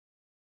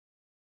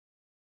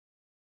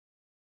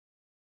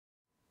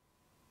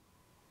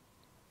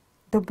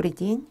Добрый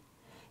день!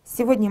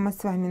 Сегодня мы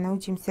с вами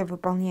научимся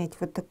выполнять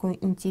вот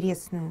такую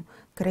интересную,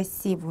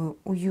 красивую,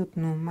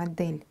 уютную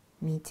модель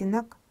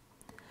митенок.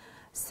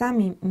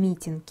 Сами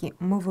митенки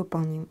мы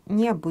выполним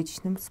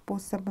необычным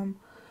способом.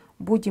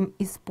 Будем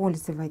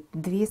использовать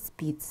 2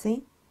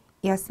 спицы,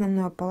 и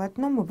основное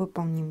полотно мы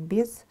выполним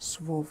без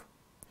швов.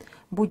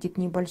 Будет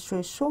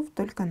небольшой шов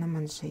только на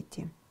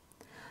манжете.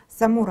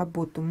 Саму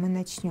работу мы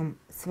начнем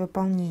с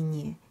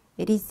выполнения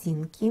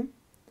резинки,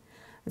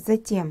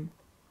 затем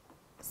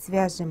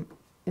свяжем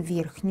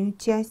верхнюю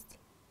часть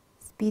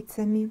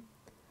спицами,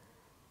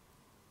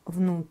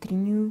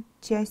 внутреннюю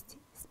часть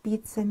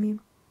спицами,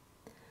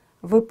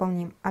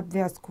 выполним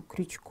обвязку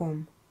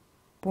крючком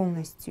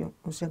полностью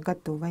уже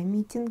готовой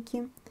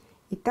митенки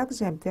и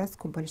также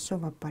обвязку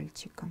большого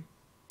пальчика.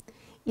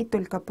 И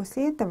только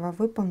после этого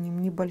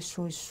выполним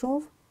небольшой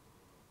шов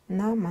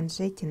на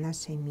манжете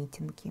нашей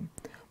митенки.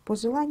 По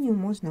желанию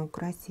можно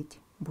украсить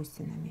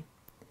бусинами.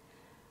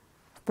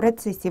 В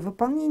процессе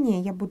выполнения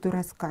я буду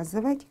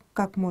рассказывать,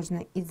 как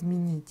можно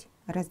изменить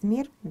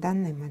размер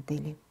данной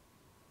модели.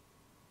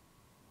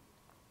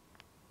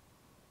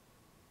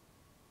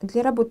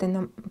 Для работы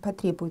нам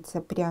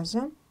потребуется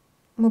пряжа.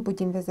 Мы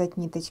будем вязать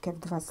ниточкой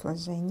в 2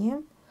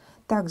 сложения.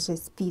 Также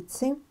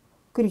спицы,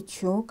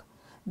 крючок,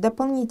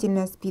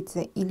 дополнительная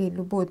спица или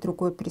любое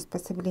другое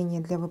приспособление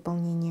для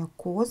выполнения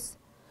кос,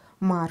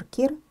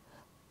 маркер,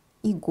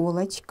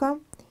 иголочка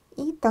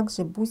и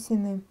также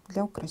бусины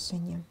для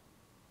украшения.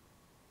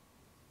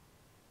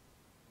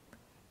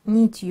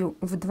 Нитью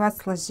в 2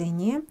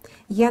 сложения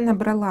я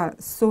набрала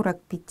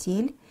 40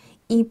 петель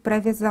и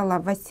провязала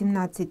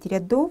 18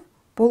 рядов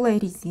полой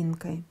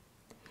резинкой.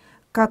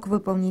 Как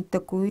выполнить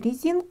такую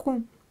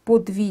резинку,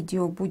 под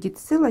видео будет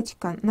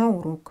ссылочка на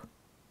урок.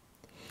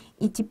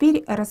 И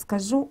теперь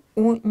расскажу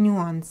о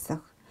нюансах.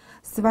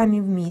 С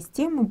вами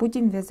вместе мы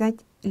будем вязать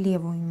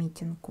левую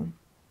митенку,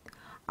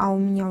 а у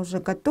меня уже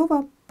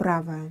готова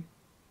правая.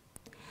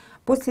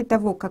 После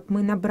того, как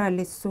мы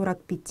набрали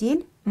 40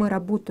 петель, мы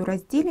работу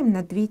разделим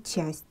на 2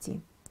 части.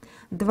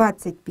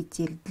 20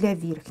 петель для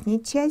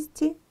верхней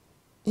части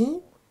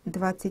и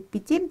 20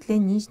 петель для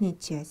нижней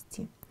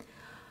части.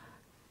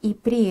 И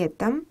при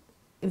этом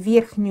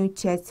верхнюю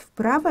часть в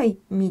правой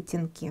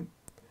митенке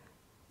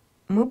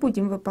мы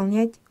будем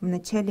выполнять в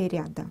начале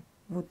ряда.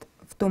 Вот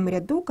в том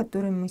ряду,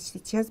 который мы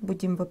сейчас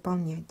будем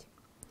выполнять.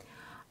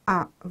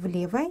 А в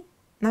левой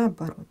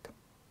наоборот.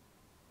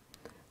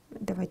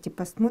 Давайте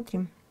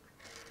посмотрим,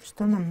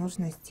 что нам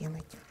нужно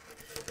сделать.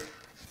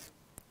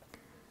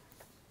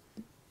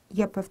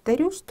 Я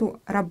повторю,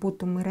 что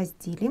работу мы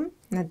разделим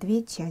на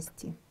 2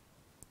 части.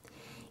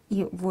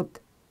 И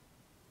вот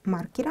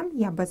маркером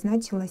я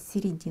обозначила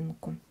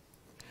серединку.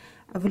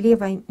 В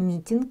левой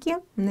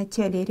митенке в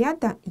начале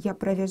ряда я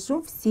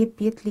провяжу все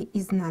петли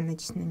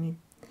изнаночными.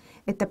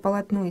 Это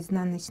полотно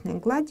изнаночной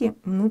глади,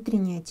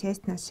 внутренняя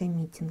часть нашей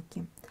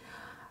митенки.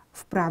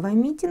 В правой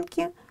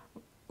митенке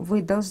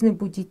вы должны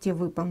будете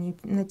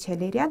выполнить в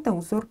начале ряда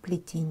узор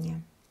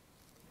плетения.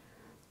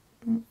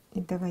 И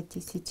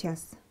давайте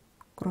сейчас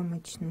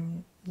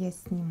кромочную я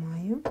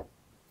снимаю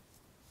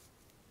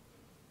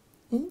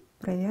и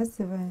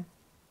провязываю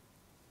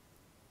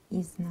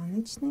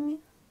изнаночными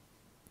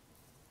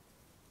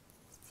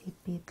все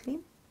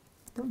петли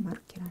до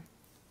маркера.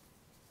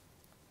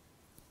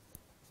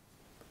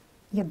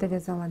 Я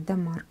довязала до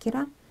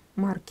маркера,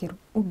 маркер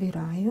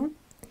убираю,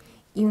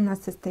 и у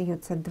нас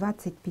остается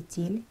 20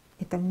 петель.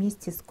 Это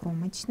вместе с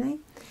кромочной.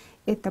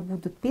 Это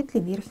будут петли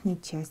верхней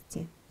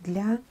части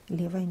для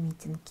левой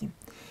митенки.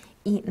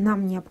 И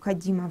нам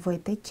необходимо в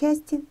этой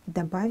части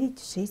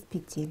добавить 6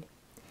 петель.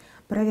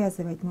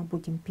 Провязывать мы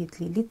будем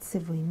петли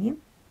лицевыми.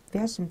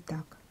 Вяжем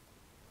так.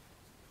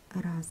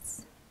 1,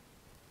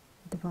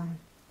 2,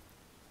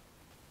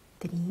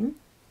 3.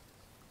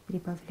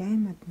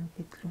 Прибавляем 1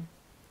 петлю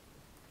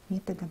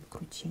методом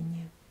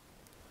кручения.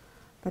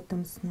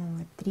 Потом снова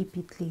 3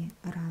 петли.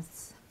 1,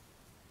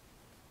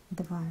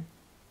 2,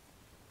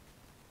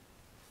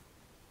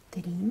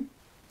 3.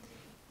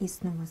 И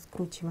снова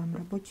скручиваем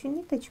рабочую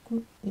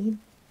ниточку и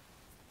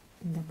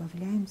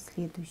добавляем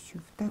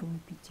следующую, вторую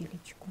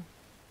петелечку.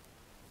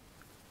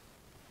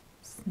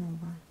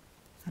 Снова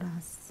 1,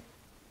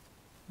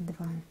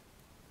 2,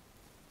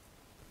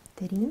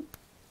 3.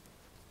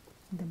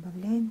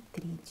 Добавляем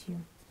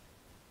третью.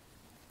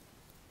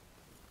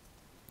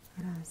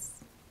 1,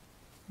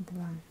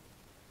 2,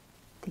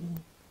 3.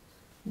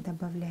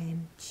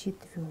 Добавляем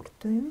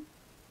четвертую.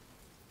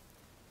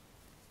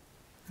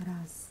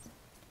 1,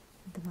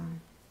 2,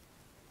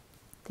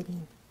 3.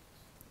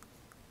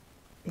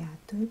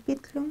 Пятую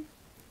петлю.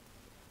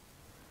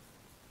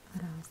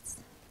 1,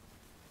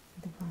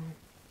 2,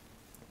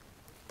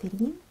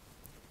 3.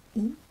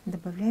 И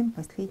добавляем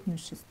последнюю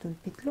 6-ю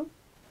петлю.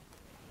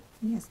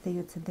 И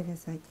остается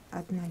довязать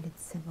 1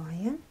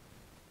 лицевая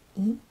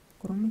и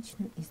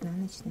кромочную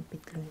изнаночной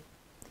петлей.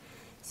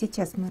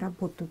 Сейчас мы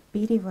работу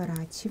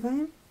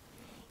переворачиваем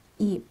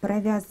и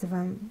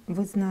провязываем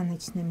в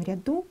изнаночном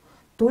ряду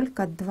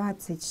только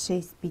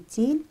 26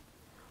 петель.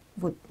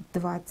 Вот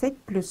 20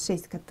 плюс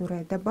 6,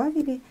 которые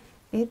добавили,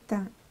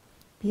 это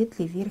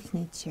петли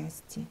верхней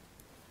части.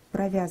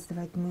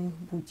 Провязывать мы их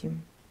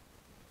будем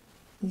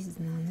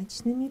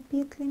изнаночными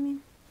петлями.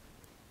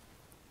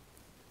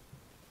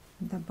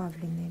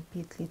 Добавленные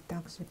петли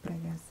также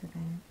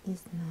провязываем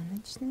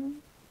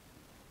изнаночными.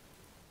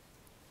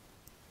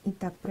 И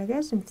так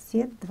провяжем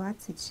все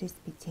 26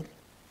 петель.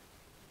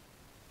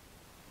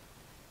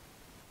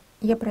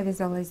 Я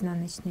провязала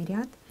изнаночный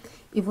ряд,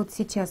 и вот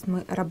сейчас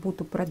мы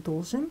работу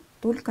продолжим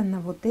только на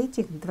вот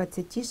этих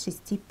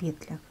 26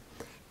 петлях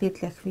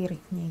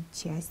верхней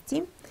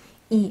части,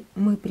 и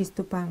мы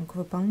приступаем к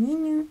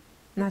выполнению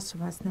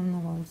нашего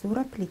основного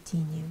узора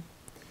плетения.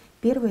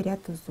 Первый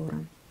ряд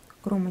узора.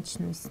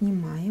 Кромочную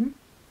снимаем,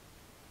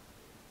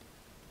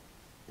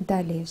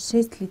 далее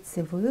 6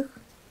 лицевых,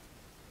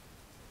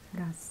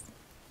 1,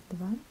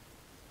 2,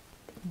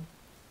 3,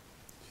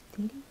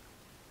 4,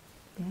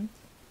 5,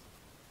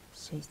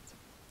 6.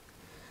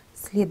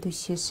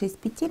 Следующие 6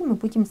 петель мы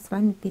будем с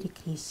вами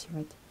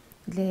перекрещивать.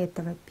 Для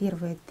этого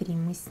первые 3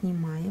 мы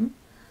снимаем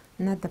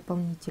на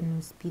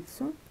дополнительную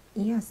спицу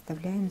и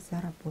оставляем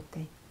за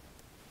работой.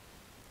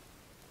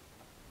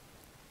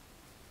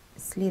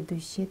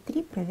 Следующие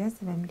 3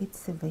 провязываем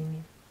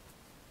лицевыми.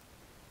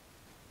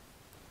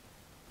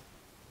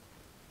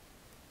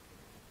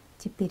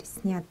 Теперь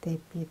снятые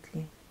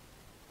петли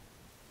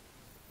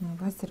мы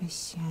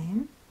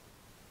возвращаем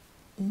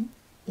и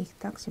их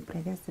также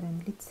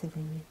провязываем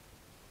лицевыми.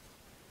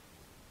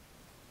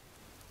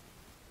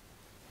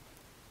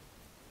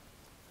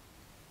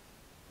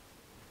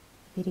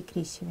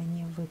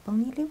 Перекрещивание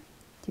выполнили.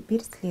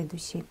 Теперь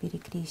следующее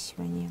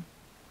перекрещивание.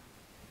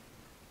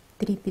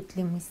 3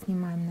 петли мы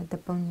снимаем на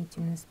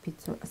дополнительную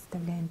спицу,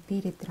 оставляем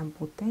перед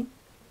работой.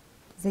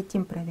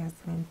 Затем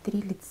провязываем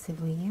 3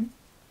 лицевые.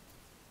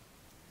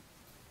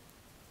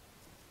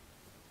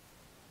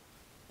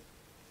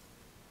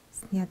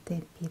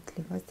 Снятые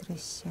петли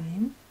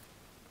возвращаем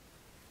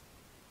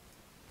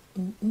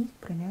и их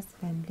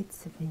провязываем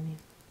лицевыми.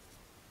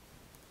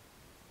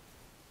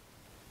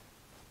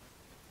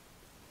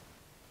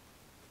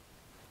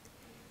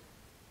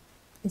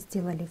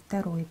 Сделали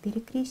второе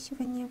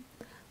перекрещивание.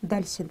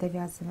 Дальше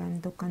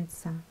довязываем до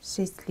конца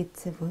 6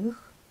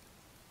 лицевых.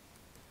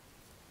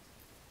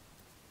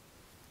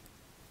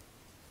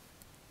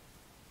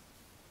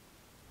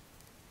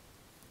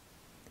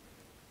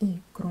 И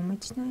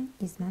кромочная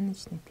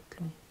изнаночной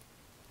петлей.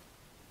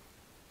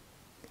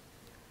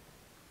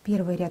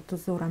 Первый ряд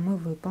узора мы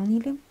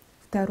выполнили.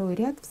 Второй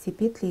ряд все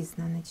петли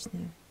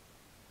изнаночные.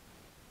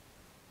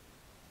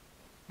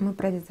 Мы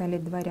провязали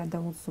 2 ряда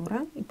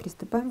узора и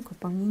приступаем к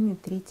выполнению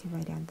третьего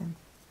ряда.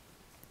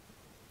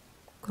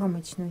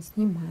 Кромочную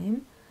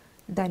снимаем,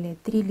 далее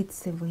 3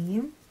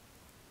 лицевые,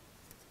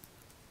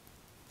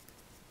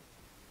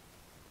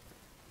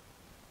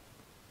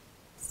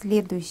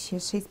 следующие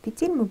 6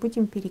 петель мы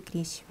будем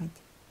перекрещивать.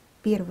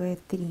 Первые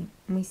 3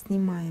 мы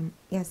снимаем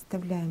и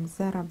оставляем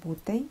за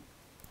работой,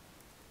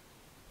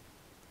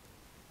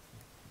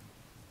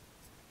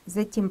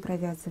 затем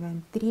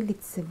провязываем 3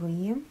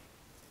 лицевые,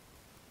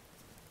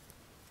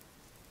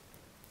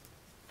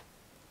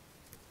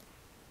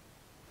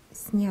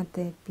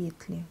 снятые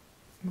петли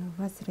мы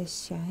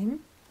возвращаем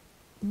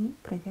и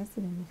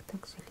провязываем их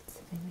также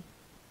лицевыми.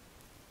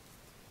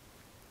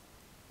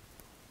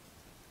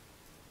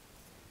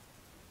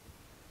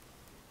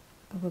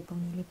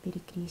 Выполнили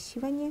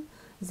перекрещивание,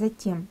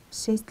 затем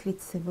 6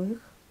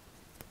 лицевых,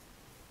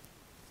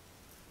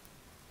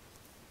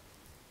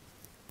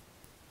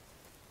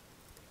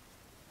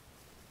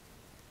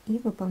 и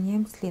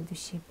выполняем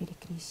следующее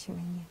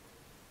перекрещивание.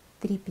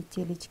 3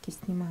 петелечки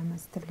снимаем,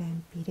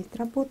 оставляем перед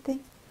работой.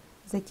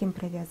 Затем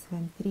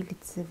провязываем 3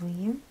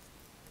 лицевые,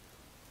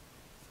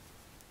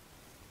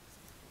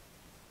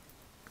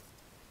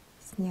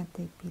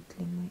 снятые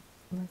петли мы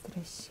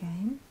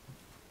возвращаем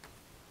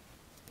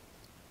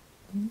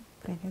и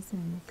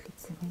провязываем их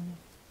лицевыми.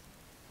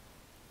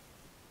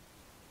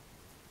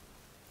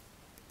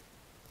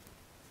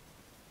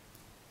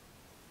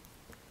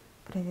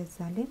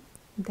 Провязали,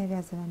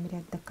 довязываем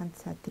ряд до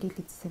конца, 3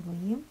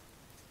 лицевые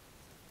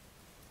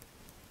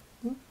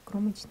и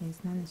кромочной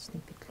изнаночной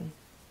петлей.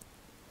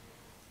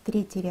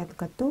 Третий ряд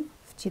готов,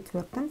 в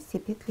четвертом все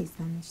петли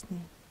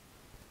изнаночные.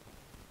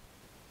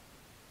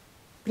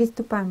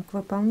 Приступаем к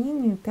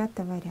выполнению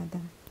пятого ряда.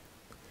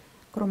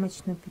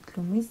 Кромочную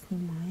петлю мы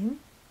снимаем,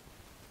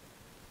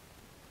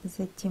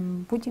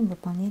 затем будем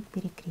выполнять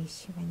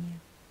перекрещивание.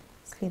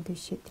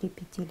 Следующие 3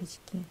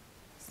 петелечки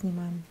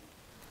снимаем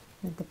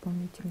на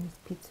дополнительную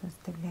спицу,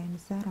 оставляем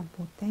за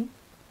работой,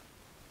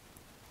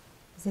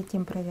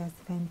 затем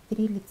провязываем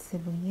 3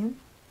 лицевые,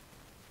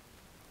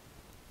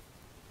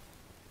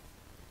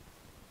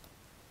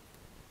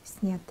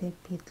 снятые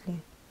петли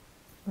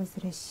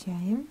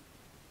возвращаем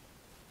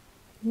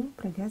и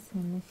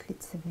провязываем их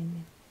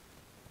лицевыми.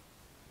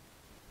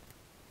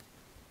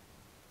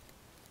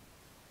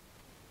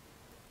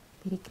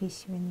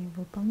 Перекрещивание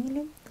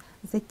выполнили.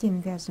 Затем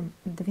вяжем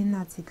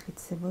 12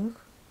 лицевых.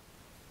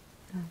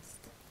 1,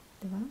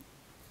 2,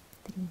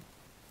 3,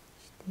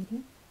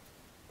 4,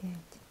 5,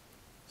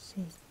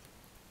 6,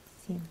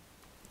 7,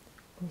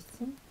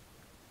 8,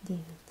 9,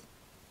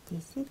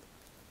 10,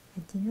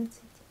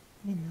 11,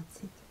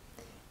 12.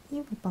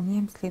 И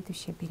выполняем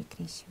следующее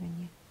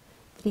перекрещивание.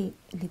 3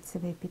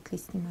 лицевые петли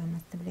снимаем,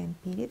 оставляем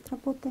перед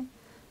работой,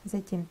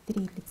 затем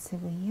 3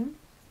 лицевые,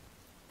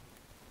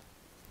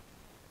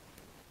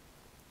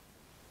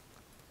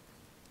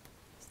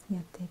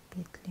 снятые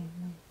петли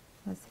мы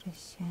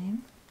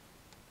возвращаем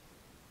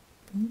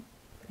и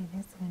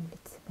провязываем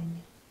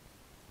лицевыми.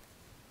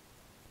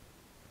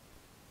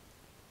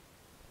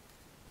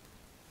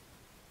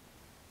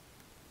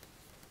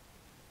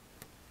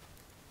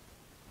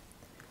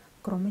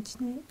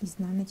 Кромочная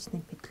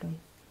изнаночной петлей.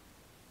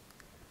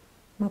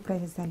 Мы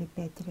провязали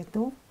 5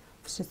 рядов,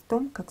 в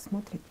 6-м, как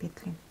смотрят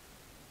петли.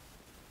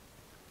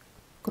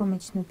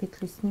 Кромочную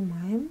петлю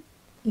снимаем,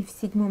 и в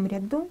 7-м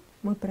ряду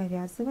мы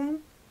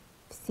провязываем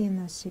все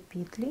наши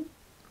петли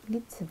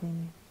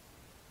лицевыми.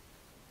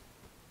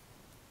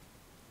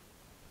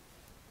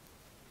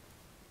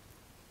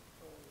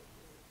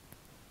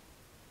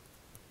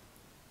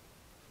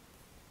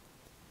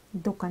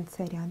 До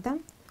конца ряда,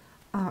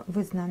 а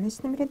в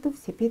изнаночном ряду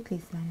все петли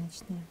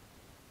изнаночные.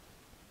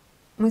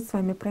 Мы с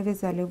вами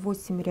провязали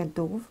 8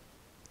 рядов.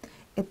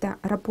 Это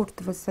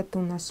раппорт в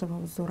высоту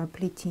нашего узора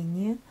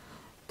плетения.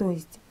 То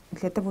есть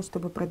для того,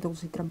 чтобы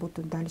продолжить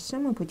работу дальше,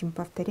 мы будем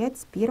повторять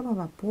с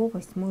 1 по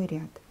 8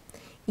 ряд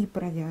и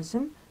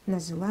провяжем на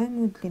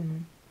желаемую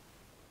длину.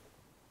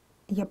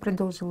 Я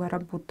продолжила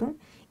работу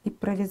и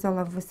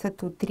провязала в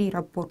высоту 3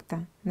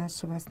 раппорта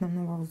нашего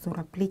основного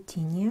узора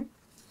плетения.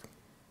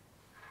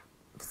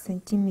 В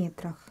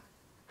сантиметрах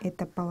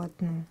это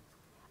полотно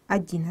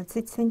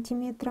 11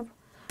 сантиметров.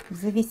 В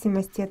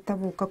зависимости от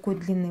того, какой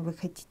длины вы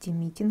хотите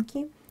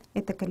митенки,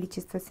 это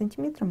количество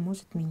сантиметров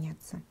может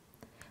меняться.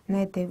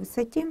 На этой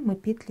высоте мы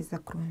петли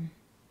закроем.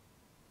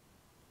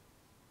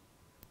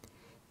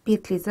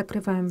 Петли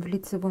закрываем в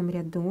лицевом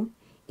ряду,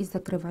 и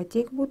закрывать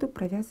я их буду,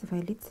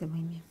 провязывая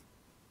лицевыми.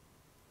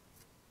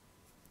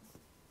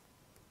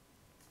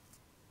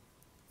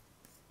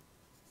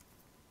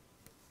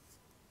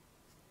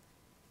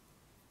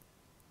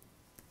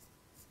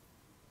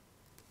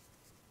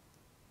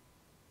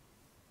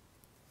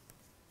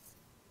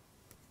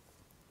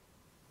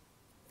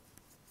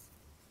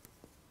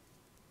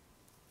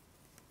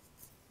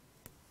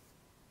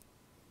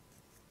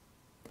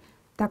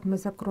 Так мы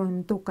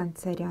закроем до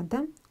конца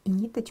ряда и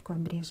ниточку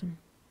обрежем.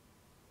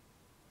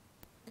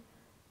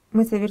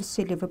 Мы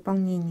завершили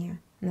выполнение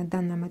на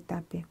данном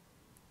этапе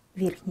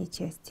верхней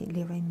части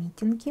левой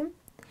митенки.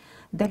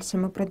 Дальше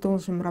мы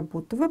продолжим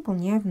работу,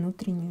 выполняя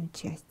внутреннюю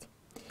часть.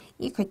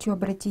 И хочу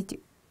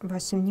обратить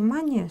ваше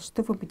внимание,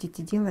 что вы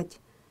будете делать,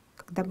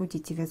 когда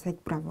будете вязать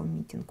правую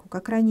митенку.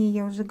 Как ранее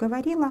я уже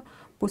говорила,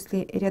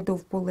 после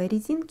рядов полой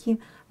резинки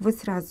вы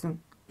сразу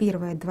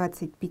первые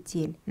 20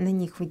 петель, на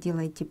них вы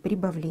делаете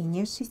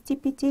прибавление 6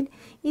 петель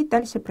и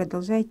дальше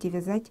продолжаете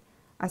вязать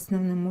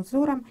основным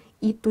узором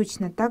и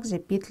точно так же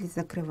петли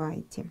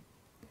закрываете.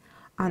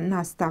 А на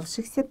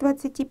оставшихся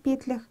 20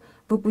 петлях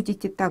вы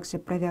будете также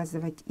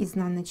провязывать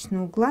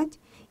изнаночную гладь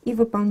и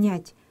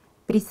выполнять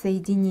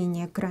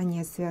присоединение к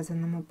ранее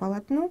связанному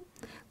полотну.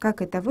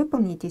 Как это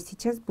выполнить, я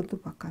сейчас буду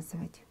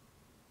показывать.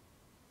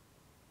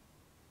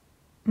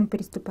 Мы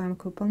приступаем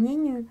к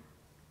выполнению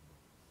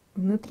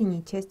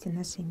внутренней части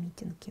нашей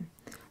митенки.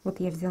 Вот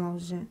я взяла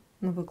уже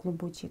новый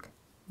клубочек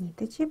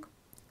ниточек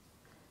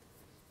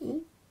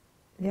и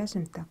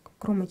вяжем так.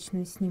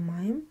 Кромочную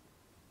снимаем,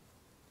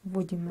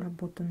 вводим в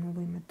работу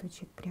новый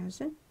моточек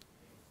пряжи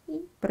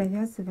и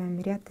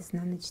провязываем ряд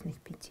изнаночных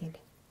петель.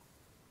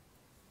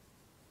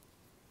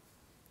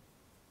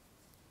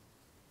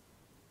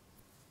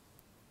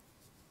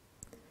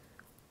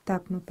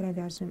 Так мы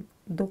провяжем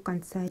до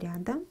конца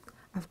ряда,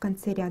 а в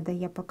конце ряда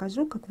я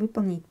покажу, как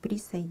выполнить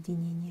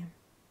присоединение.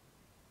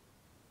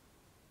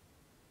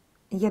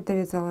 Я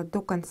довязала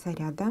до конца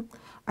ряда,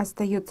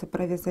 остается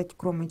провязать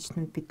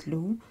кромочную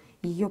петлю,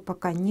 ее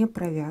пока не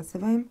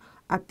провязываем,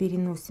 а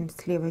переносим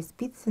с левой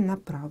спицы на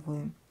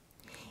правую.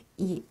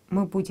 И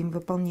мы будем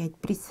выполнять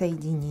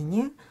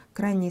присоединение к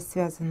ранее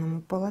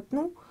связанному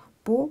полотну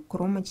по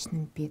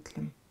кромочным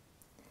петлям.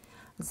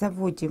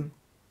 Заводим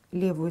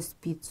левую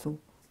спицу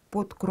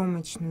под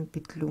кромочную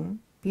петлю,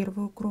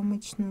 первую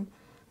кромочную,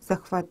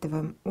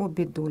 захватываем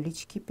обе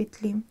долечки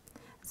петли,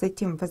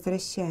 затем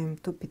возвращаем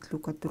ту петлю,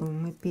 которую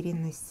мы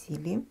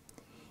переносили,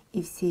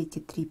 и все эти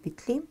 3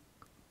 петли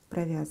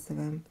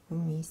провязываем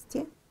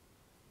вместе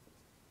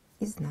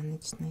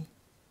изнаночной.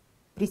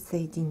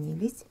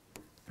 Присоединились,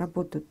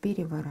 работу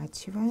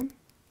переворачиваем,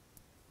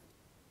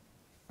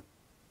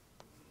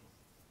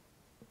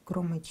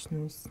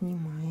 кромочную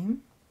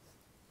снимаем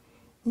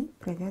и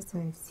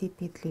провязываем все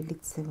петли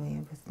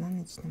лицевые в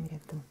изнаночном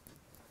ряду.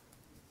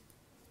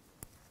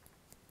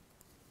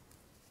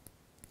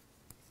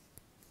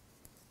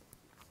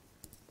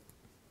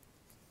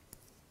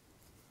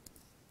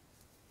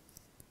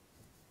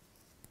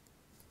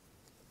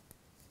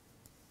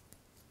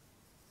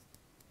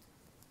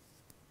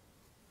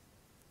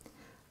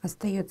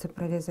 Остается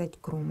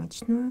провязать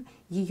кромочную,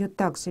 ее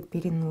также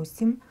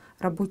переносим,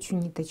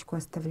 рабочую ниточку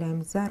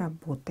оставляем за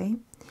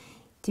работой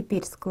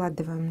Теперь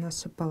складываем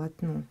наше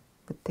полотно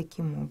вот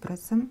таким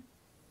образом,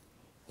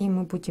 и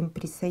мы будем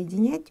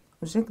присоединять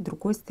уже к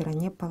другой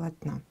стороне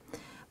полотна.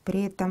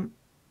 При этом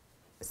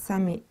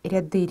сами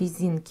ряды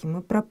резинки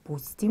мы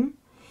пропустим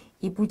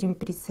и будем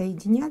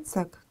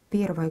присоединяться к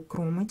первой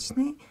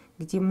кромочной,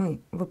 где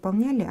мы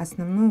выполняли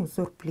основной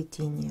узор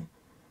плетения.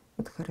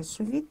 Вот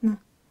хорошо видно.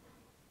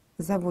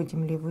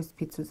 Заводим левую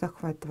спицу,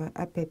 захватывая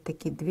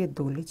опять-таки 2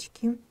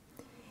 долечки.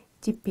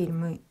 Теперь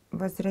мы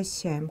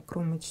возвращаем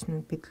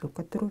кромочную петлю,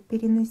 которую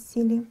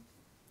переносили.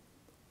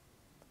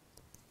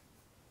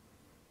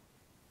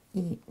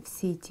 И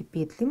все эти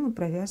петли мы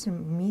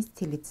провяжем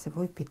вместе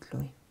лицевой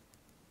петлей.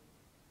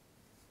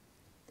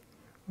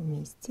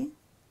 Вместе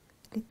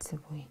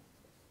лицевой.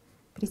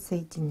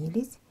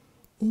 Присоединились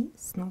и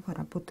снова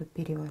работу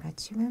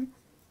переворачиваем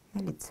на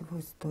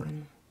лицевую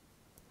сторону.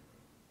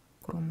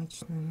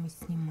 Кромочную мы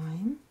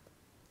снимаем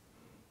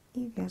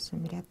и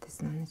вяжем ряд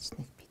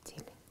изнаночных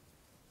петель.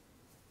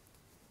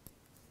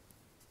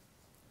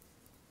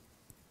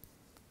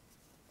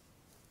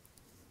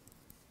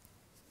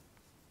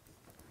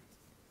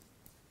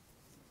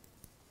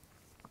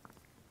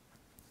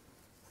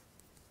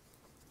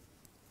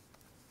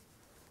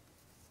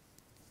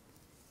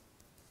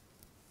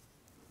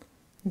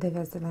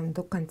 Довязываем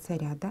до конца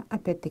ряда.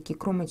 Опять-таки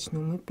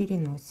кромочную мы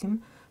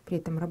переносим, при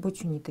этом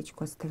рабочую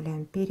ниточку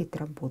оставляем перед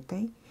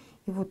работой.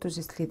 И вот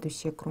уже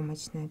следующая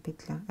кромочная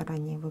петля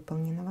ранее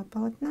выполненного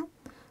полотна.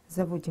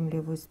 Заводим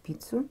левую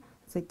спицу,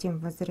 затем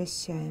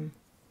возвращаем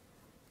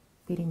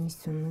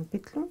перенесенную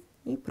петлю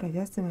и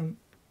провязываем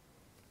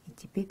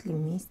эти петли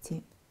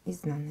вместе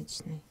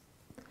изнаночной.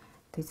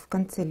 То есть в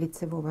конце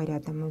лицевого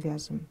ряда мы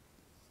вяжем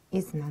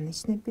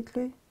изнаночной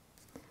петлей.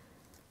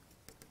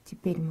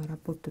 Теперь мы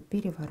работу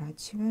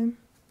переворачиваем,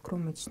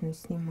 кромочную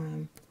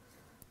снимаем,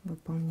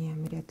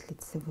 выполняем ряд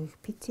лицевых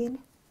петель.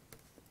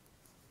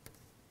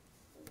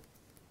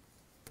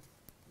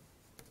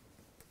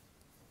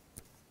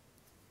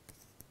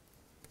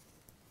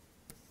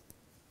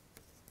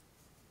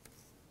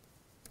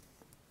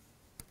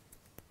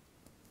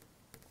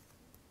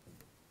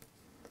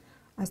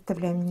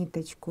 Оставляем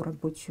ниточку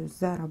рабочую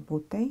за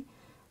работой,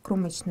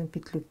 кромочную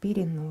петлю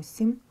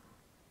переносим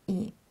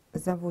и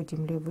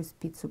заводим левую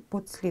спицу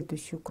под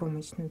следующую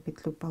кромочную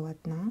петлю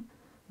полотна,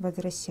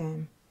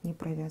 возвращаем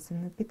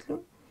непровязанную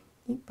петлю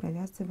и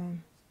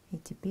провязываем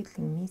эти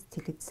петли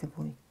вместе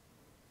лицевой.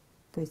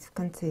 То есть в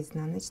конце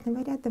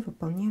изнаночного ряда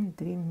выполняем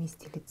 2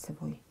 вместе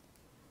лицевой.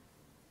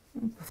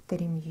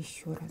 Повторим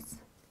еще раз.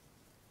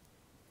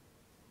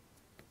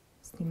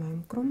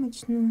 Снимаем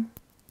кромочную,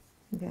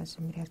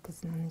 вяжем ряд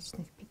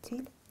изнаночных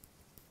петель.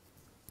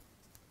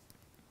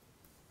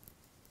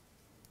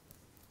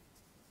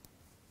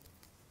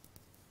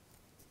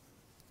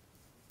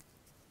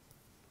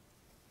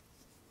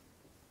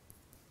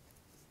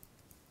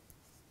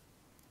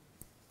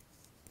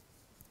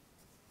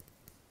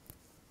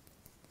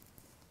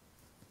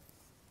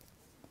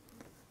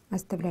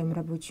 Оставляем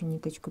рабочую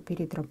ниточку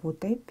перед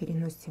работой,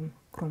 переносим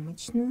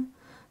кромочную,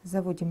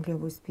 заводим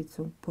левую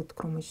спицу под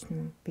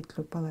кромочную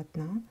петлю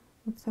полотна,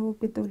 вот за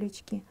обе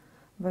долечки,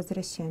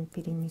 возвращаем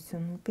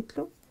перенесенную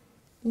петлю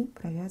и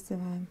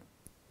провязываем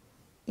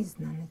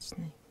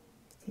изнаночной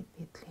все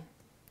петли.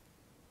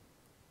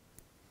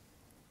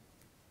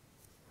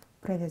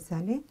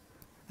 Провязали,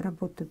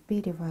 работу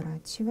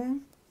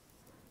переворачиваем,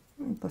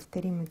 и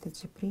повторим этот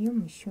же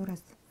прием еще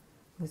раз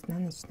в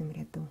изнаночном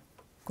ряду.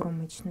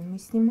 Кромочную мы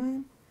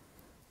снимаем,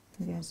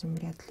 вяжем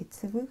ряд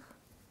лицевых,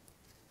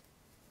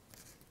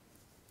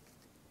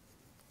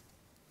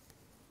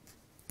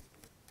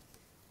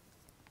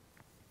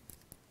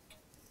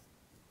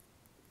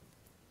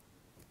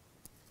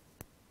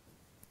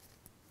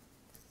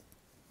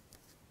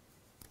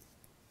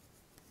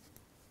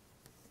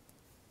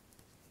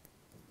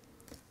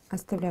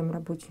 оставляем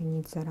рабочую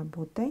нить за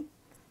работой,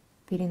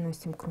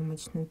 переносим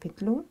кромочную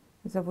петлю,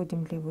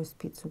 заводим левую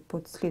спицу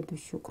под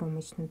следующую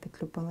кромочную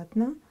петлю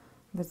полотна,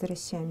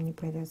 возвращаем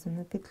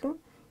непровязанную петлю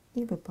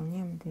и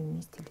выполняем 2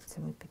 вместе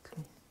лицевой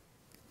петлей.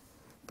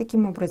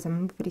 Таким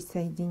образом мы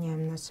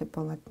присоединяем наше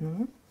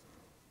полотно,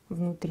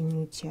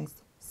 внутреннюю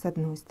часть с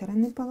одной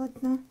стороны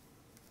полотна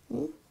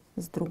и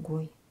с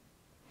другой.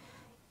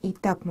 И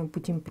так мы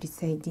будем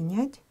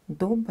присоединять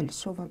до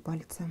большого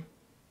пальца.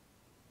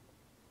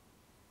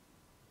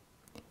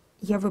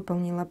 Я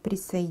выполнила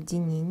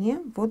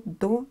присоединение вот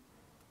до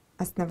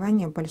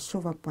основания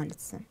большого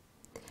пальца.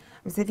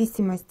 В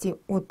зависимости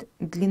от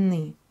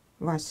длины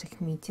ваших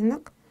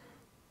митенок,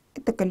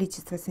 это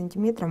количество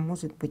сантиметров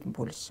может быть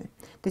больше.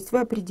 То есть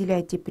вы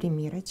определяете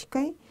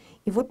примерочкой,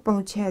 и вот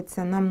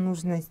получается нам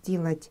нужно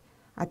сделать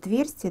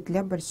отверстие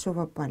для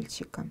большого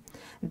пальчика.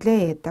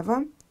 Для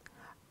этого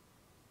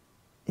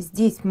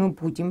здесь мы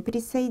будем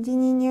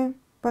присоединение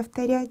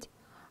повторять,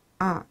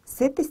 а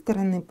с этой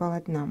стороны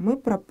полотна мы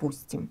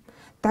пропустим.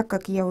 Так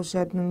как я уже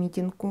одну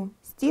митенку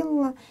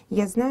сделала,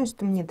 я знаю,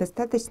 что мне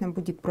достаточно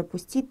будет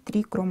пропустить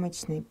 3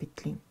 кромочные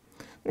петли.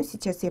 Но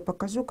сейчас я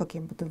покажу, как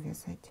я буду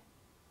вязать.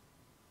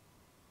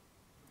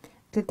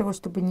 Для того,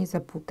 чтобы не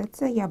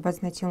запутаться, я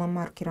обозначила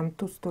маркером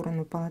ту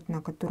сторону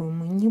полотна, которую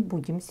мы не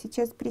будем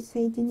сейчас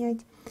присоединять.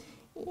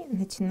 И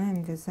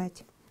начинаем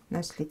вязать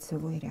наш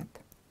лицевой ряд.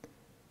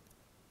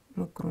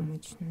 Мы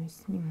кромочную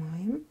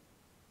снимаем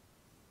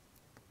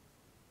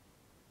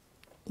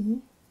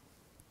и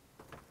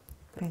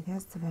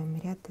провязываем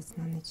ряд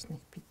изнаночных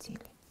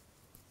петель.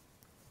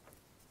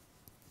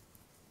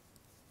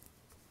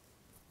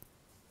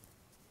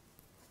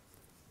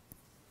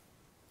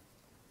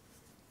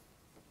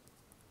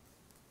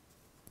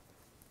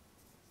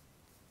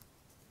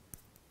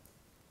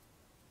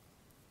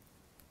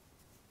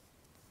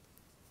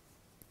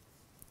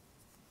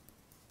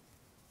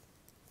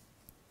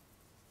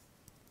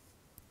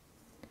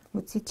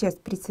 Вот сейчас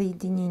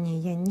присоединение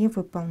я не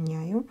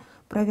выполняю,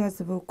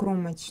 провязываю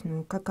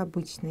кромочную, как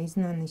обычно,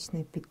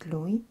 изнаночной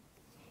петлей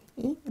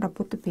и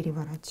работу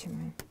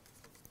переворачиваю.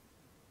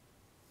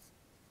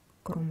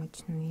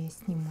 Кромочную я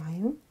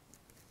снимаю,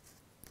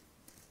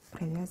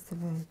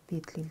 провязываю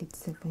петли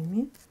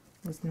лицевыми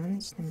в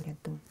изнаночном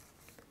ряду.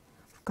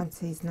 В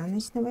конце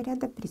изнаночного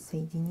ряда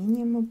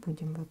присоединение мы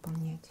будем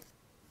выполнять.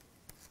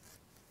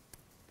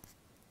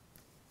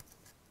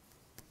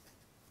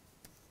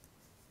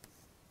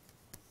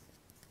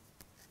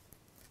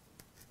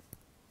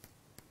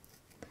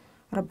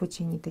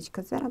 Рабочая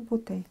ниточка за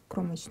работой,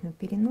 кромочную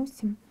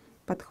переносим,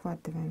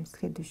 подхватываем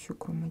следующую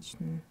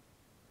кромочную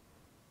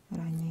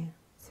ранее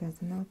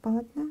связанного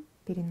полотна,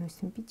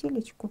 переносим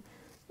петелечку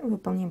и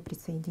выполняем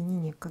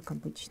присоединение, как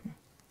обычно.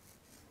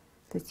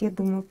 То есть, я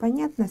думаю,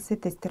 понятно, с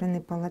этой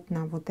стороны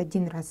полотна вот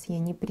один раз я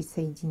не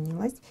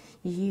присоединилась,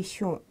 и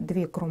еще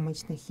 2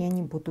 кромочных я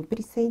не буду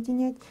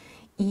присоединять,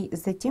 и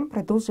затем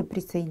продолжу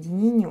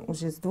присоединение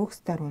уже с 2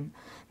 сторон.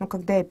 Но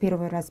когда я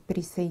первый раз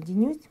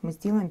присоединюсь, мы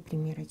сделаем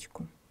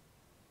примерочку.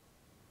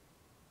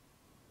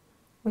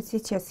 Вот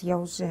сейчас я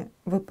уже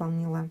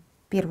выполнила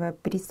первое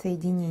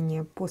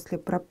присоединение после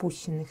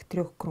пропущенных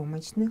 3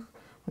 кромочных.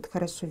 Вот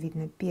хорошо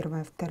видно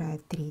 1, 2,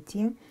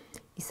 3.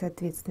 И,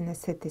 соответственно,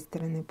 с этой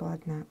стороны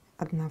полотна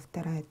 1,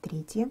 2,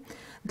 3.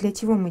 Для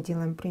чего мы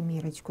делаем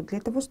примерочку? Для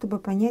того, чтобы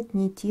понять,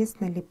 не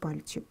тесно ли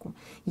пальчику.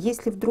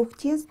 Если вдруг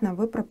тесно,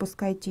 вы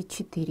пропускаете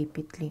 4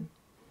 петли.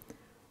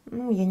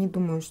 Ну, я не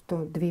думаю,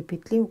 что 2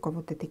 петли у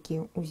кого-то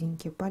такие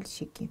узенькие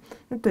пальчики.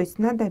 Ну, то есть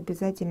надо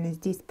обязательно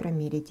здесь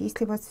промерить.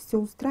 Если вас все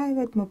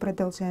устраивает, мы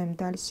продолжаем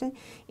дальше.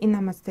 И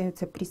нам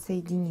остается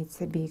присоединить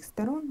с обеих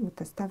сторон вот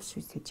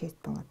оставшуюся часть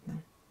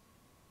полотна.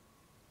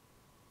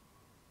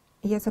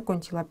 Я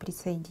закончила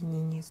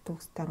присоединение с 2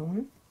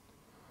 сторон.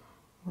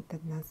 Вот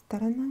одна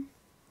сторона.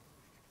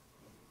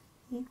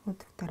 И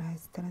вот вторая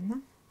сторона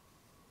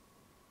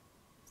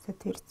с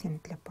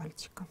отверстием для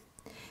пальчика.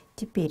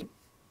 Теперь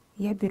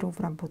я беру в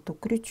работу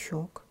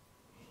крючок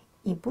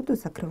и буду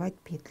закрывать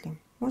петли.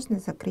 Можно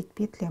закрыть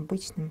петли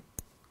обычным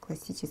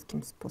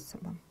классическим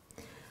способом.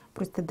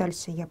 Просто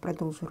дальше я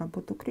продолжу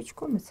работу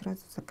крючком и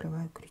сразу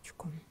закрываю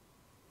крючком.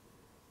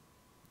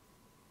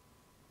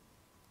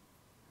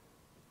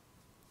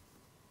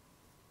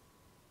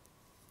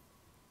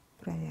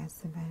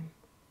 Провязываем.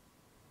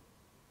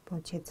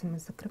 Получается, мы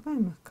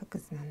закрываем их как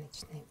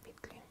изнаночные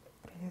петли,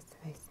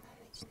 провязывая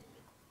изнаночными.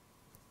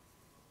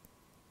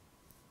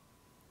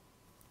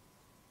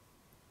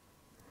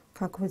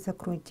 Как вы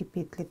закроете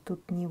петли,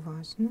 тут не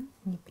важно,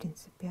 не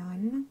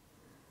принципиально,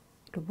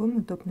 любым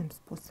удобным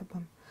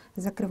способом.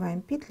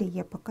 Закрываем петли,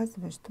 я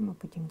показываю, что мы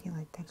будем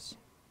делать дальше.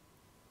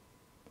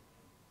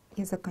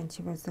 Я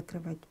заканчиваю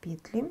закрывать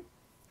петли.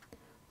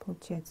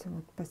 Получается,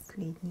 вот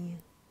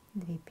последние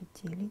 2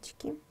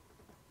 петелечки.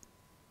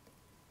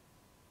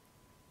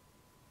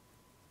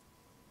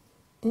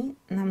 И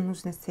нам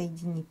нужно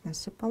соединить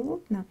наши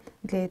полотна.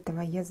 Для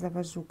этого я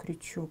завожу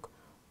крючок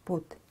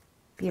под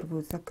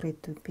первую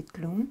закрытую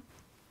петлю.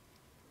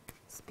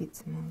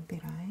 Спицы мы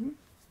убираем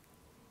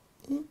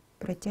и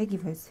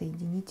протягиваю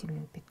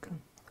соединительную петлю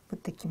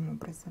вот таким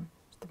образом,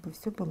 чтобы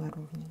все было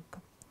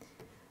ровненько.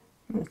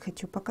 Ну,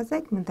 хочу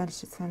показать, мы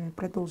дальше с вами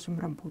продолжим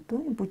работу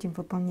и будем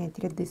выполнять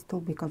ряды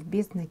столбиков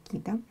без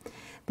накида.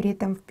 При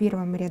этом в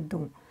первом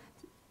ряду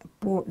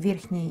по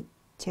верхней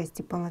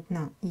части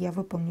полотна я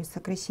выполню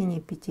сокращение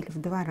петель в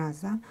 2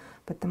 раза,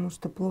 потому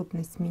что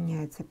плотность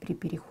меняется при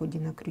переходе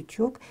на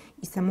крючок,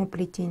 и само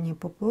плетение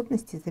по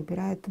плотности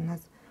забирает у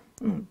нас,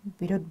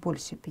 берет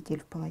больше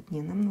петель в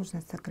полотне, нам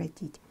нужно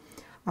сократить.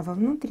 А во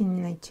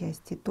внутренней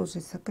части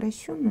тоже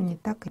сокращу, но не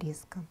так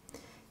резко.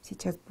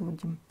 Сейчас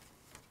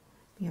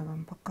я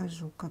вам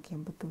покажу, как я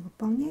буду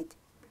выполнять.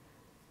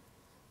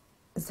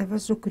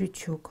 Завожу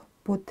крючок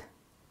под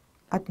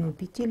одну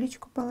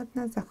петелечку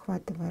полотна,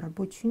 захватываю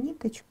рабочую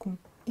ниточку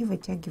и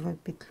вытягиваю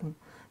петлю.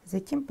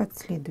 Затем под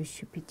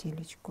следующую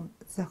петелечку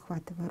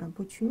захватываю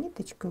рабочую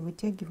ниточку и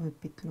вытягиваю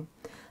петлю.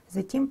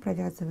 Затем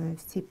провязываю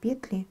все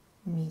петли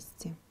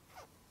вместе.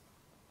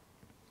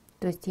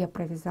 То есть я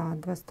провязала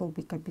 2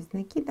 столбика без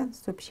накида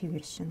с общей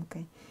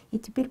вершинкой. И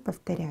теперь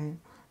повторяю.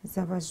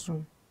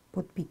 Завожу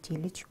под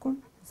петелечку,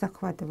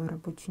 захватываю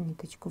рабочую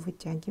ниточку,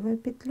 вытягиваю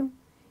петлю.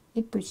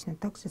 И точно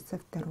так же со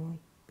второй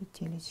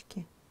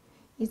петелечки.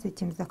 И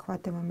затем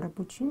захватываем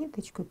рабочую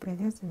ниточку и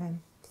провязываем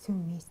все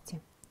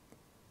вместе.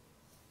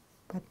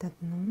 Под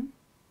одну,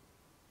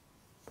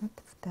 под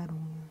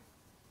вторую.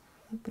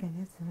 И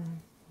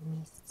провязываем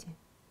вместе.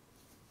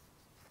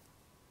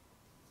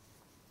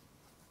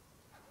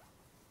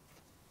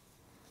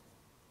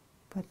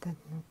 Под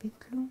одну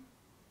петлю,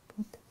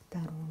 под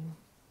вторую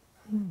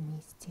и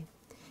вместе.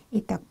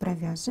 И так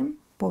провяжем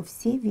по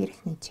всей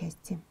верхней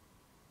части.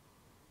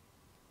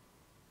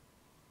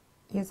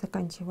 Я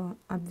заканчиваю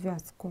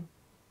обвязку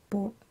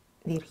по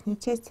верхней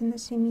части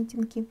нашей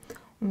митенки.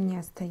 У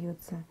меня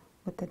остается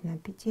вот одна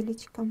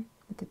петелечка.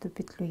 Вот эту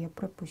петлю я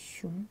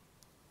пропущу,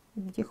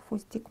 где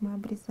хвостик мы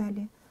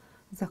обрезали.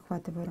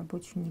 Захватываю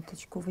рабочую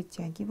ниточку,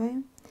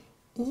 вытягиваю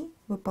и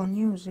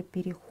выполняю уже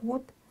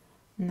переход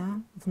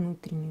на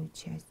внутреннюю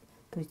часть.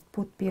 То есть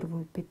под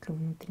первую петлю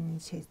внутренней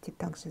части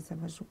также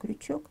завожу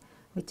крючок,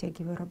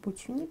 вытягиваю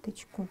рабочую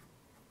ниточку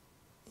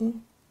и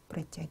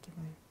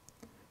протягиваю.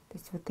 То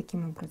есть вот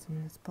таким образом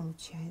у нас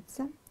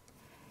получается.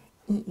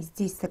 И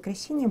здесь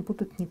сокращения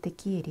будут не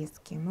такие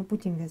резкие. Мы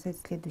будем вязать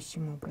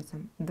следующим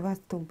образом. 2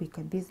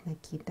 столбика без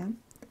накида,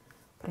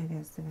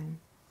 провязываем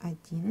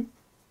 1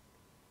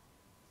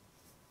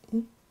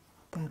 и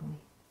 2,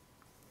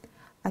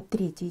 а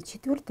 3 и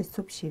 4 с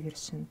общей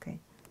вершинкой.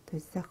 То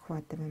есть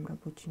захватываем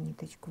рабочую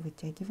ниточку,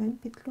 вытягиваем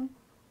петлю,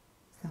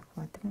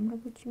 захватываем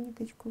рабочую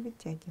ниточку,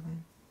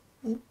 вытягиваем,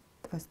 и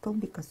 2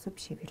 столбика с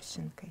общей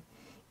вершинкой.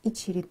 И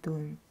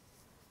чередуем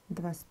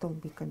 2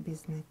 столбика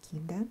без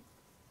накида,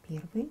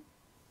 первый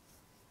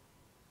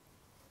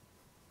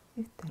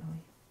и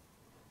второй,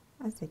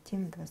 а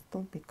затем 2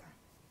 столбика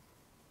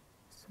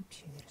с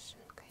общей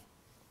вершинкой.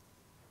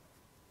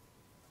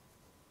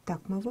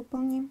 Так мы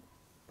выполним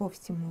по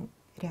всему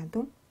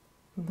ряду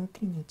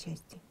внутренней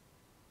части.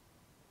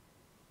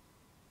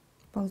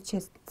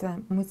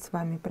 Получается, мы с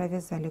вами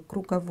провязали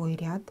круговой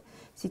ряд.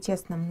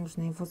 Сейчас нам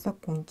нужно его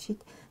закончить.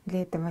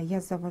 Для этого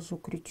я завожу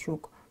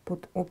крючок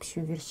под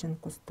общую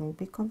вершинку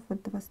столбиков,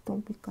 вот 2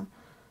 столбика,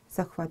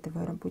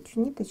 захватываю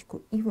рабочую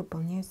ниточку и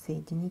выполняю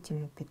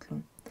соединительную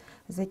петлю.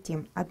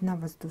 Затем 1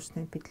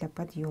 воздушная петля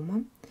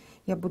подъема.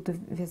 Я буду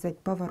вязать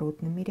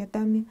поворотными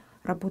рядами,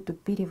 работу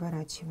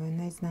переворачиваю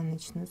на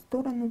изнаночную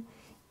сторону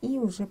и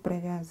уже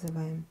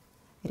провязываем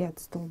ряд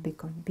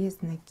столбиков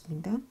без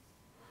накида,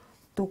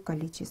 то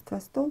количество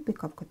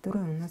столбиков,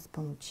 которое у нас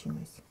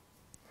получилось.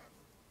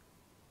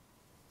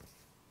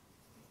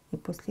 И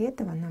после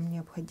этого нам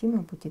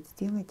необходимо будет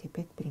сделать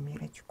опять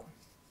примерочку.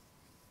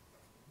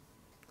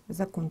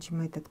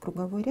 Закончим этот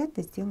круговой ряд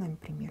и сделаем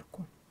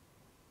примерку.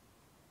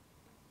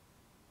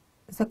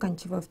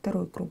 Заканчиваю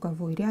второй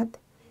круговой ряд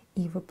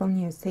и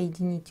выполняю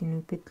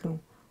соединительную петлю,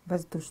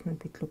 воздушную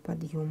петлю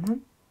подъема.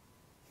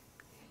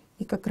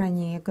 И как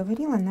ранее я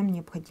говорила, нам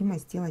необходимо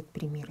сделать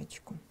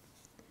примерочку.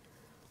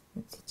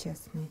 Вот сейчас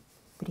мы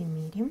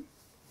примерим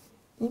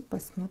и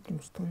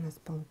посмотрим, что у нас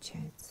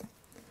получается.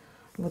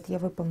 Вот я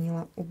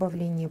выполнила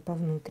убавление по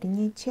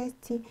внутренней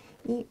части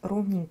и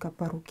ровненько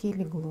по руке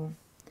легло.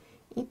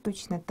 И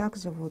точно так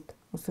же вот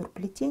узор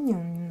плетения,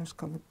 он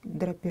немножко вот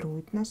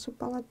драпирует наше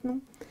полотно.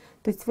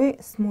 То есть вы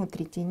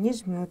смотрите, не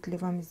жмет ли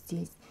вам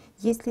здесь.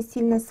 Если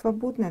сильно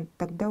свободно,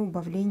 тогда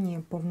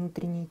убавление по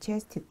внутренней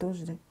части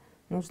тоже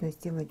нужно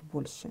сделать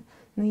больше.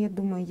 Но я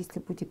думаю, если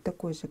будет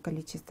такое же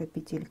количество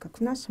петель, как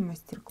в нашем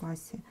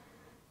мастер-классе,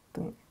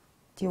 то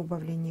те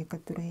убавления,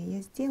 которые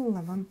я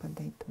сделала, вам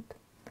подойдут.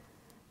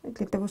 И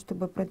для того,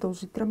 чтобы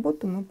продолжить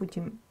работу, мы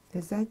будем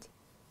вязать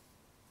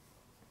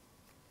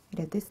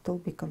ряды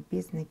столбиков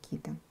без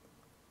накида.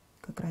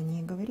 Как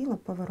ранее говорила,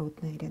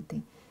 поворотные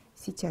ряды.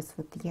 Сейчас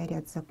вот я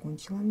ряд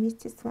закончила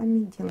вместе с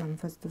вами. Делаем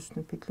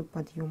воздушную петлю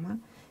подъема,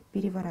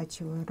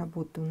 переворачиваю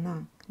работу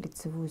на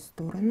лицевую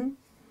сторону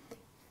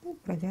и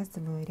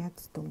провязываю ряд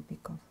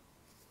столбиков.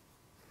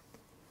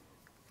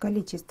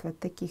 Количество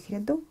таких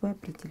рядов вы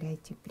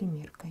определяете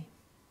примеркой.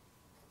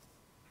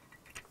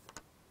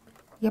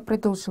 Я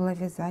продолжила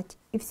вязать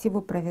и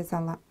всего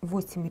провязала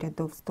 8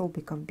 рядов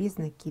столбиков без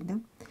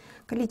накида.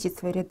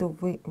 Количество рядов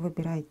вы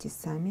выбираете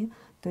сами,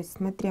 то есть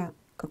смотря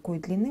какой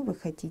длины вы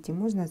хотите,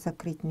 можно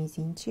закрыть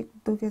мизинчик,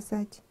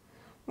 довязать,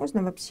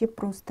 можно вообще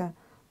просто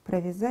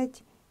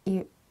провязать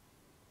и,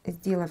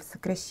 сделав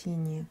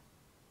сокращение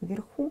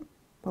вверху,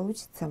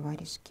 получится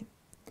варежки.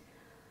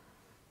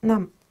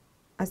 Нам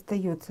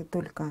остается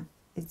только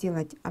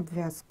сделать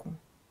обвязку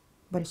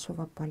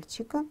большого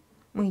пальчика.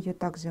 Мы ее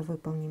также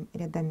выполним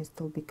рядами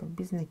столбиков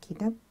без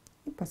накида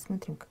и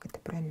посмотрим, как это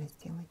правильно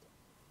сделать.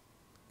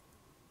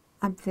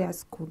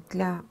 Обвязку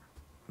для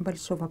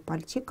большого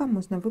пальчика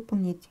можно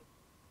выполнить,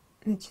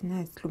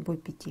 начиная с любой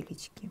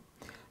петелечки.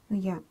 Но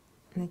я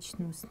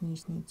начну с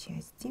нижней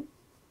части.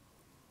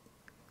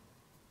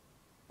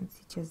 Вот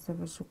сейчас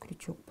завожу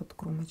крючок под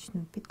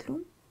кромочную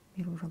петлю,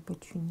 беру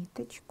рабочую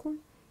ниточку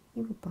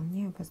и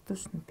выполняю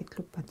воздушную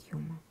петлю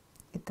подъема.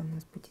 Это у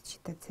нас будет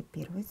считаться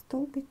первый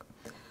столбик.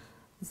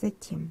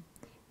 Затем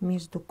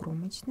между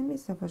кромочными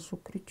завожу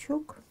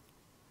крючок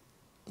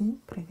и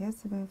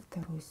провязываю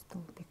второй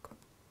столбик.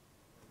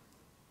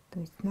 То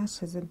есть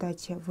наша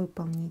задача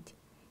выполнить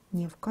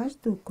не в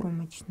каждую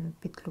кромочную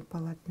петлю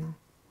полотна,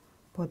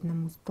 по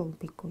одному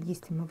столбику.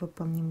 Если мы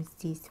выполним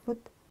здесь вот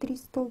 3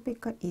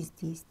 столбика и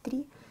здесь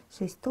 3,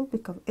 6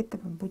 столбиков,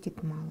 этого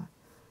будет мало.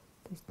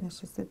 То есть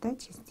наша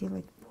задача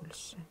сделать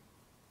больше.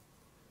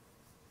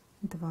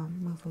 2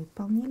 мы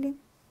выполнили.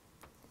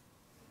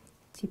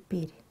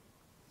 Теперь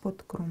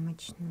под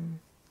кромочную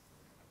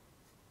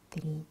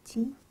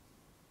 3,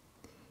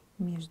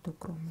 между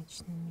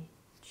кромочными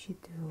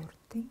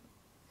 4,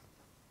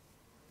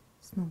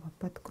 снова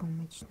под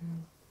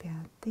кромочную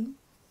 5,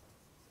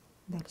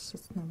 дальше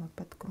снова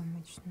под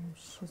кромочную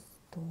 6,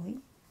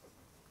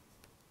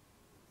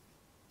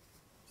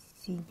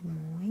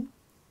 7.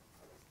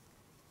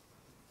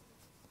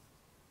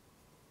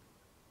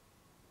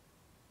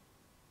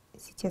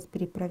 Сейчас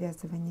при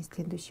провязывании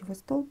следующего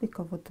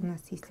столбика, вот у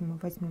нас, если мы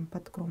возьмем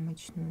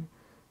подкромочную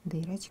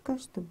дырочка,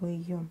 чтобы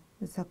ее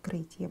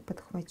закрыть, я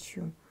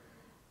подхвачу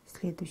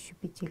следующую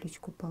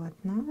петелечку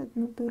полотна,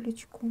 одну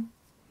долечку,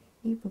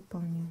 и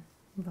выполню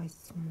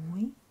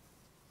 8.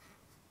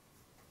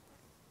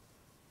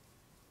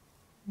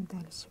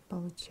 Дальше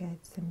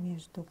получается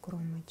между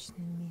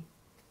кромочными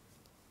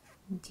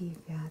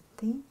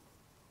 9,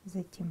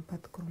 затем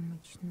под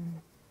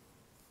кромочную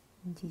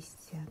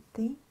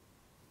 10,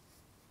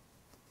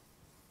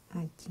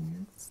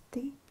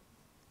 11,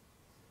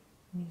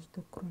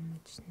 между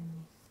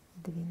кромочными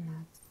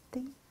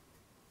 12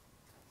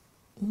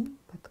 и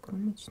под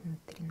кромочную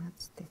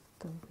 13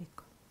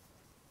 столбик.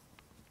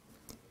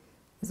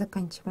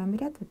 Заканчиваем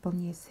ряд,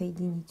 выполняя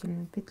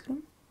соединительную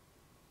петлю,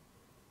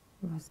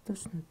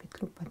 воздушную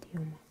петлю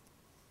подъема.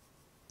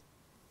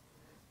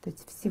 То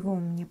есть всего у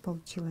меня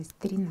получилось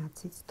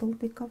 13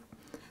 столбиков.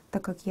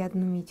 Так как я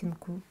одну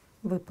митенку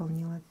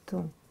выполнила,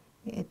 то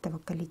этого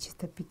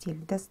количества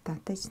петель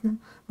достаточно.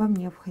 Вам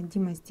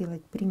необходимо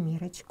сделать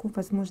примерочку.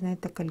 Возможно,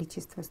 это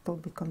количество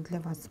столбиков для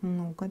вас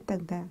много,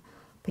 тогда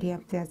при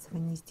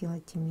обвязывании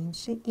сделайте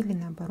меньше или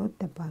наоборот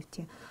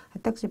добавьте. А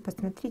также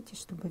посмотрите,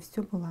 чтобы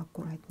все было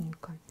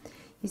аккуратненько.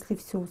 Если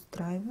все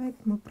устраивает,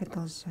 мы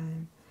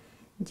продолжаем.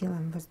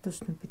 Делаем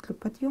воздушную петлю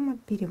подъема,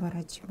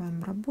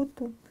 переворачиваем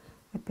работу.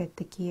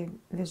 Опять-таки я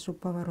вяжу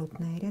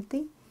поворотные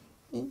ряды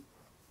и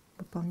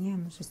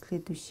выполняем уже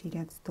следующий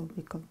ряд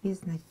столбиков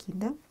без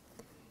накида.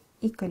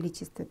 И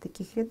количество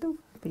таких рядов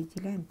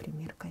определяем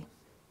примеркой.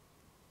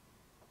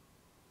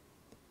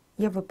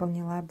 Я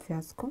выполнила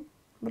обвязку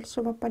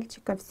большого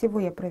пальчика. Всего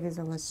я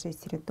провязала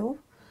 6 рядов.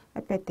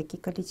 Опять-таки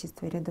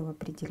количество рядов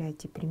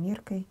определяйте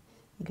примеркой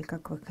или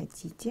как вы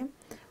хотите.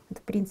 Вот,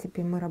 в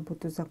принципе, мы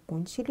работу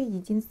закончили.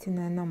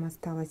 Единственное, нам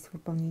осталось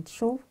выполнить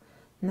шов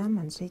на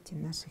манжете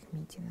наших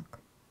митенок.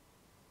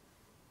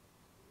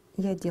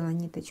 Я делала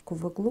ниточку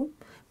в углу,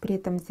 при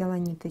этом взяла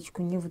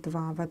ниточку не в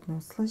 2, а в одно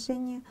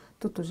сложение.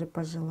 Тут уже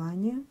по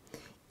желанию.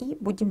 И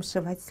будем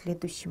сшивать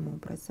следующим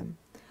образом.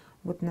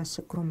 Вот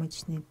наши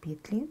кромочные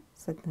петли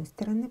с одной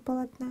стороны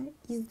полотна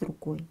и с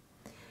другой.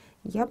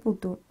 Я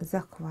буду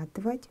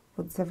захватывать,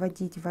 вот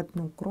заводить в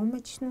одну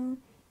кромочную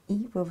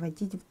и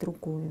выводить в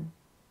другую.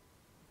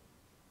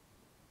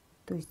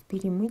 То есть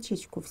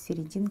перемычечку в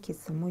серединке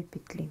самой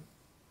петли.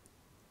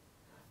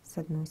 С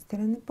одной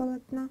стороны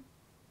полотна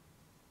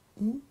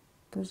и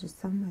то же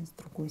самое с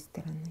другой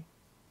стороны.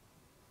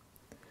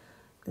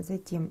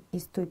 Затем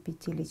из той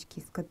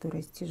петелечки, с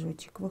которой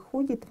стежочек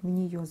выходит, в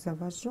нее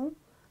завожу,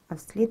 а в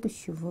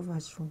следующую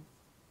вывожу.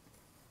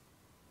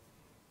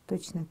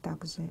 Точно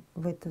так же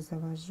в эту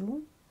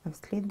завожу, а в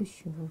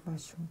следующую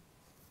вывожу.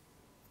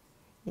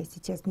 Я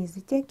сейчас не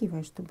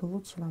затягиваю, чтобы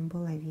лучше вам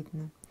было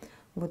видно.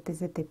 Вот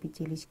из этой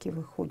петелечки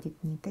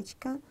выходит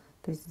ниточка,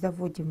 то есть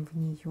заводим в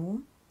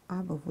нее,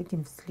 а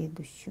выводим в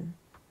следующую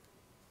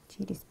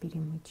через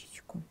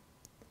перемычечку.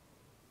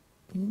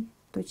 И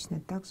точно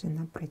так же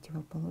на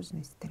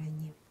противоположной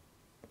стороне.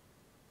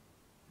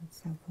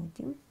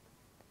 Заводим,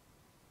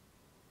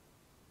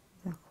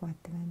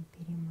 захватываем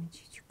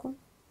перемычечку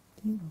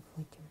и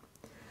выводим.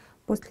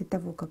 После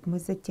того, как мы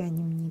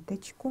затянем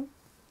ниточку,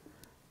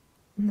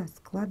 у нас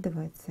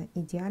складывается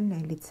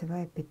идеальная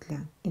лицевая петля,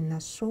 и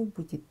наш шов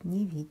будет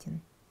не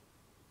виден.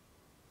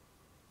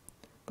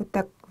 Вот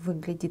так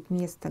выглядит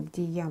место,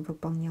 где я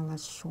выполняла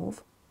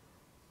шов.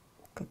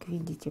 Как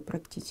видите,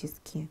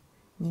 практически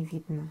не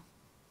видно.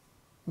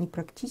 Не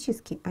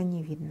практически, а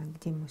не видно,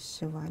 где мы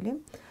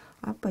сшивали.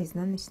 А по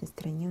изнаночной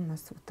стороне у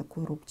нас вот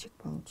такой рубчик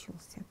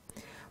получился.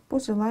 По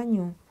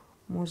желанию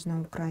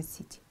можно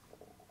украсить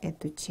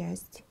эту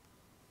часть,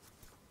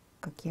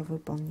 как я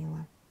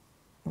выполнила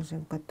уже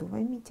в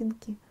готовой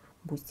митенке,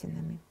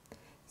 бусинами.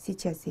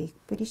 Сейчас я их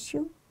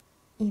прищу,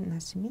 и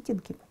наши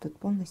митенки будут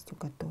полностью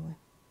готовы.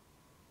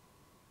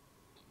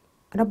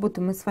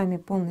 Работу мы с вами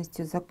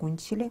полностью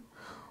закончили.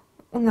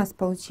 У нас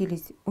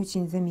получились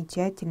очень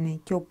замечательные,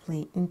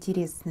 теплые,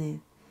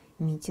 интересные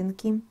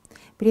митенки.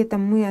 При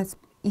этом мы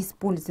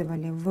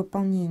использовали в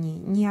выполнении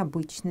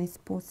необычный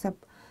способ.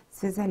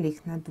 Связали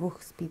их на 2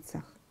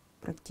 спицах,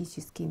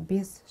 практически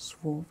без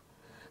швов.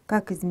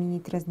 Как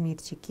изменить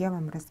размерчик, я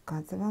вам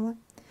рассказывала.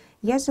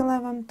 Я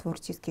желаю вам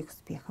творческих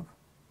успехов.